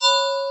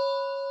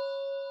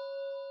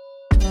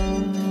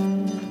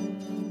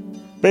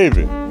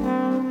Baby,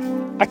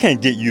 I can't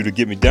get you to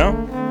get me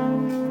down.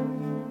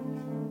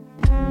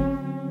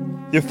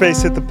 Your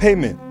face hit the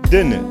pavement,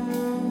 didn't it?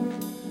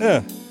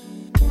 Yeah,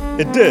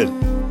 it did.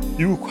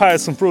 You required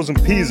some frozen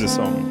peas or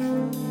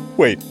something.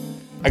 Wait,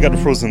 I got a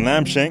frozen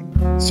lamb shank.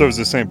 Serves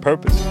the same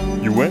purpose.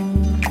 You win?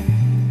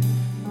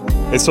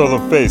 A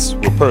southern face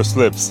with pursed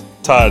lips,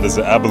 tied as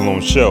an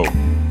abalone shell,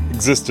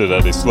 existed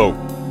at a slope.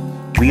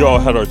 We all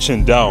had our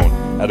chin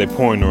down at a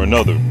point or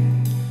another.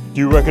 Do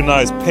you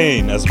recognize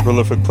pain as a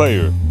prolific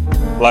player,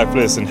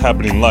 lifeless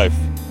inhabiting life,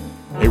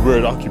 a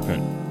weird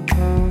occupant?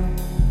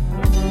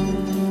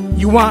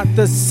 You want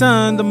the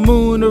sun, the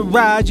moon, the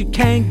rise. You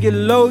can't get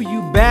low,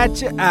 you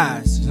bat your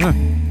eyes.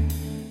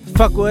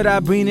 Fuck would I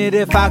bring it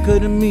if I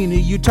couldn't mean it?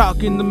 You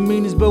talking the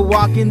meanest but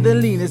walking the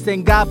leanest.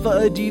 Thank God for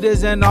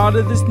Adidas and all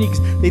of the sneakers.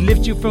 They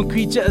lift you from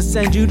creature,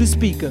 ascend you to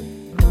speaker.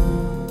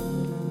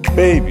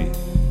 Baby,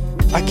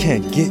 I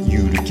can't get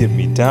you to get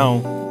me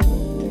down.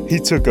 He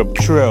took up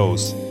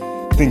trails,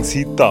 things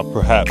he thought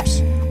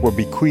perhaps were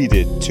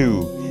bequeathed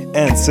to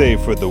and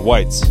saved for the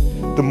whites,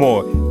 the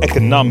more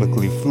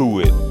economically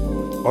fluid.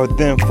 Are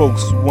them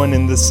folks one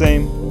and the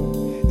same?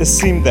 It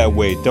seemed that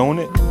way, don't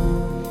it?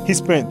 He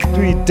spent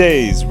 3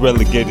 days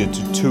relegated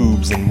to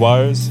tubes and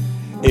wires,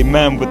 a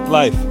man with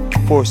life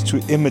forced to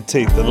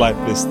imitate the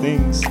lifeless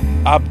things,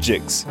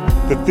 objects.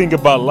 The thing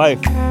about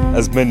life,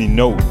 as many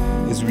know,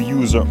 is we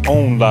use our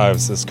own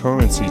lives as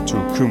currency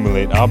to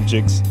accumulate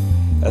objects.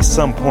 At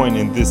some point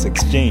in this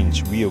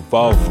exchange, we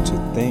evolved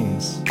to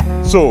things.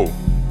 So,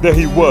 there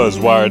he was,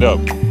 wired up,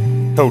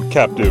 held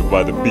captive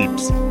by the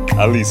beeps,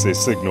 at least a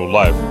signal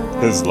life,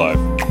 his life.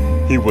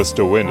 He was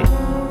still in it.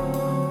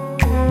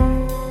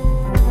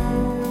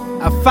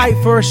 I fight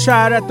for a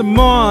shot at the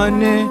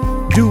morning.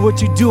 Do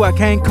what you do, I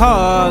can't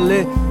call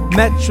it.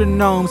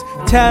 Metronomes,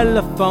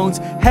 telephones,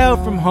 hell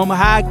from home.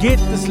 How I get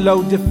the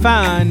slow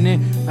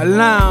defining,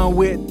 align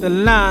with the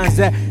lines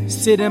that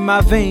sit in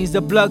my veins.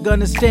 The blood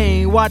gonna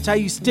stain. Watch how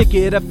you stick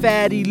it, a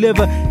fatty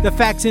liver. The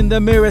facts in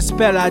the mirror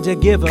spell I just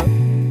give her.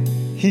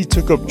 He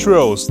took up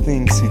trails,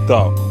 things he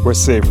thought were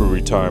safe for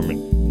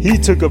retirement. He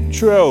took up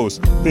trails,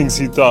 things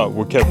he thought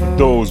were kept for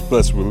those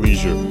blessed with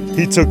leisure.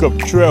 He took up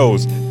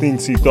trails,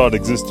 things he thought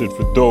existed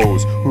for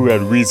those who had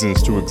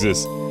reasons to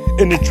exist.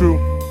 Isn't it true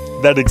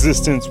that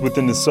existence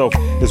within itself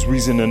is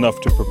reason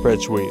enough to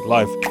perpetuate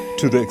life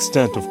to the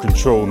extent of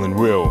control and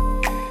will?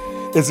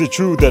 Is it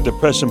true that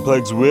depression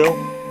plagues will?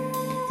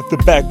 If the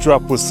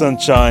backdrop was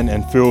sunshine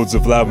and fields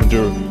of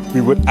lavender,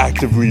 we would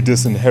actively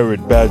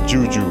disinherit bad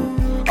juju.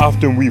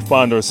 Often we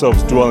find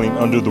ourselves dwelling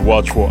under the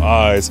watchful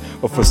eyes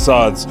of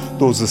facades.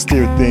 Those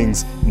austere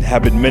things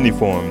inhabit many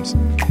forms.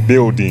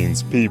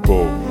 Buildings,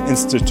 people,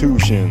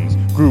 institutions,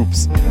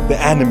 groups, the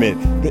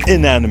animate, the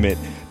inanimate.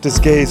 Does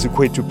gaze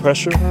equate to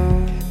pressure?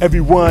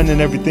 Everyone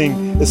and everything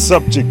is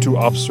subject to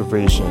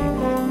observation,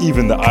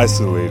 even the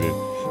isolated.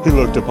 He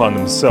looked upon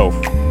himself.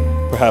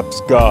 Perhaps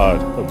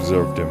God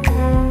observed him.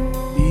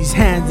 These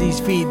hands, these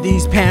feet,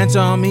 these pants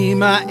on me.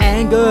 My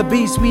anger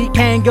be sweet,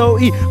 can't go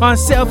eat on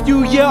self.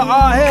 You, yeah,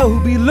 all hell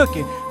who be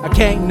looking. I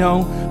can't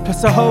know.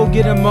 Plus a hole,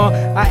 get them more.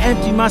 I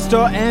empty my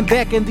store and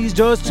beckon these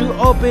doors to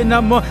open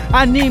up more.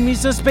 I need me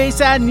some space,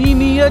 I need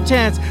me a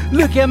chance.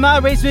 Look at my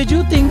race, where'd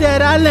you think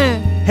that I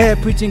land?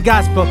 Head preaching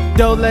gospel,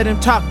 don't let him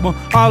talk more.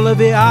 All of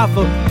it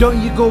awful,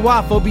 don't you go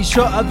waffle. Be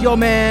sure of your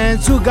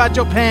mans, who got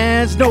your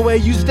pants, know where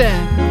you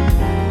stand.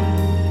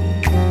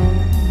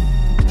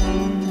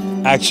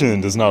 Action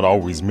does not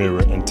always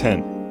mirror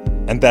intent,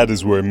 and that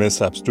is where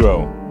mishaps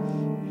dwell.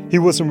 He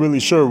wasn't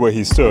really sure where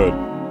he stood,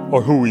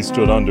 or who he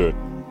stood under.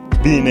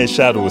 Being a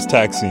shadow is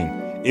taxing.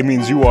 It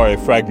means you are a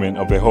fragment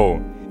of a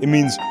whole. It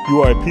means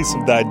you are a piece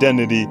of the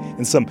identity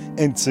in some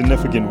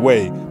insignificant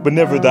way, but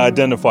never the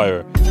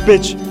identifier.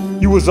 Bitch,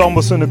 you was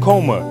almost in a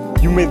coma.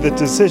 You made the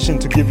decision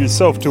to give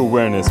yourself to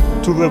awareness,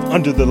 to live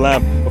under the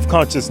lamp of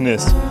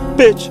consciousness.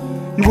 Bitch,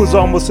 you was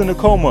almost in a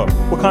coma.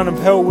 What kind of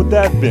hell would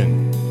that have been?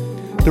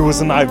 There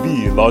was an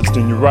IV lodged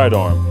in your right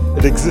arm.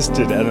 It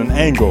existed at an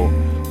angle.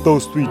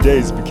 Those 3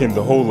 days became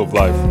the whole of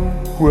life.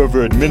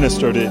 Whoever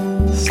administered it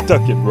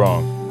stuck it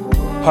wrong.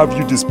 How have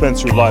you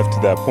dispensed your life to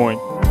that point?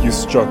 You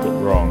struck it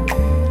wrong.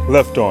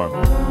 Left arm.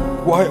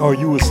 Why are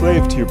you a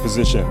slave to your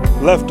position?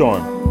 Left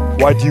arm.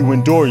 Why do you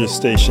endure your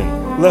station?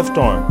 Left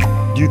arm.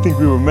 Do you think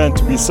we were meant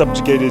to be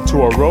subjugated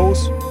to our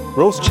roles?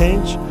 Roles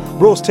change.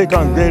 Roles take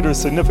on greater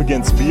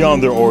significance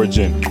beyond their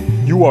origin.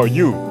 You are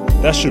you.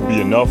 That should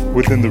be enough.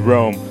 Within the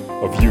realm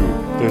of you,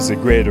 there's a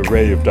great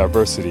array of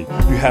diversity.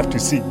 You have to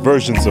seek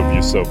versions of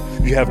yourself.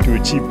 You have to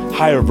achieve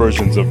higher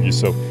versions of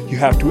yourself. You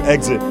have to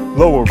exit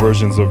lower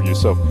versions of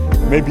yourself.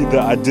 Maybe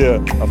the idea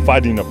of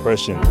fighting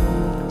oppression,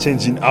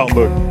 changing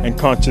outlook and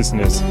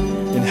consciousness,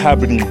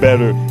 inhabiting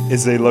better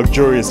is a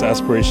luxurious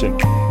aspiration.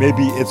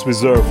 Maybe it's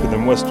reserved for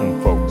them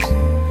Western folks.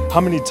 How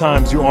many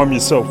times you arm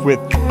yourself with,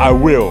 I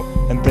will,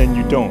 and then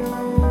you don't.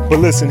 But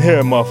listen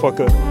here,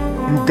 motherfucker.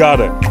 You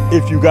gotta,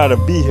 if you gotta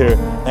be here,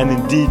 and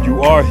indeed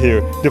you are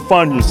here,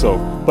 define yourself,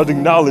 but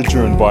acknowledge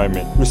your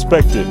environment,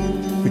 respect it,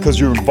 because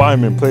your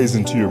environment plays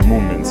into your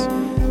movements.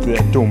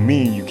 That don't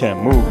mean you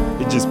can't move,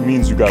 it just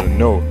means you gotta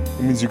know.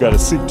 It means you gotta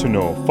seek to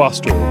know,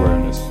 foster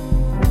awareness.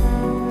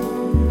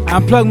 I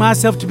unplug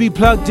myself to be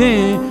plugged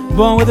in.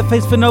 Born with a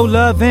face for no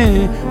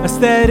loving.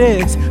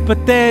 Aesthetics,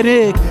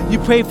 pathetic. You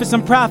pray for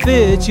some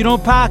profits, you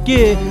don't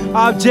pocket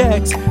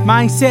objects,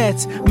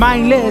 mindsets,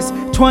 mindless.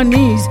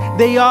 20s,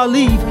 they all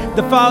leave.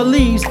 The fall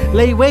leaves,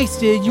 lay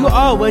wasted. You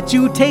are what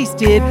you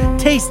tasted.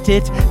 Taste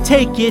it,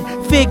 take it,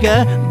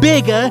 figure,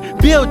 bigger,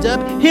 build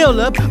up, heal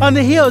up. On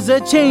the heels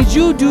of change,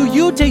 you do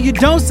you till you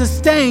don't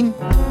sustain.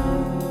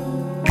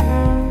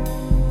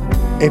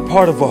 A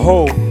part of a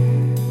whole.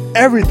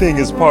 Everything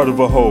is part of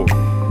a whole.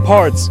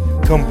 Parts,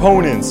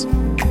 components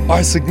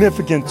are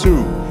significant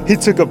too. He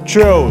took up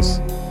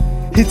trails.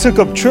 He took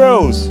up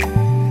trails.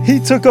 He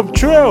took up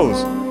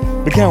trails.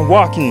 Began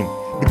walking.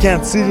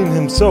 Began seeding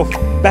himself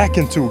back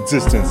into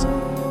existence.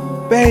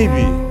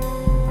 Baby,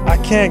 I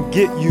can't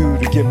get you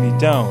to get me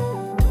down.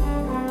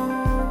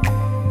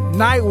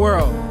 Night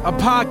World, a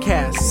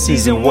podcast,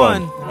 Season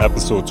 1,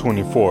 Episode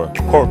 24,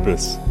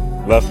 Corpus,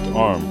 Left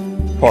Arm,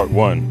 Part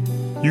 1.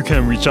 You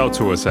can reach out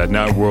to us at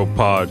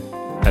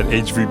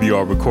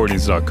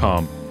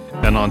nightworldpod@hvbrrecordings.com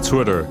and on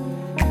Twitter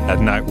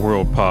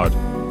 @nightworldpod.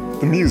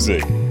 The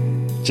music,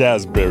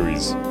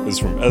 Jazzberries, is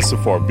from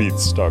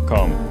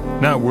sfrbeats.com.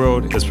 Night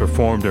World is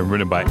performed and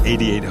written by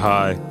 88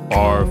 High,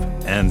 Arv,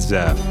 and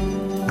Zaf.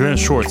 Glenn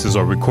Schwartz is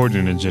our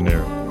recording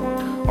engineer.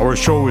 Our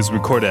show is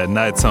recorded at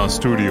Night Sound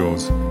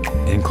Studios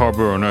in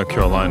Carrboro, North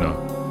Carolina.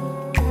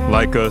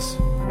 Like us,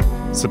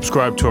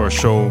 subscribe to our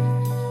show,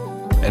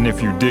 and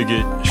if you dig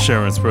it,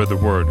 share and spread the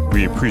word.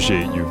 We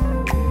appreciate you.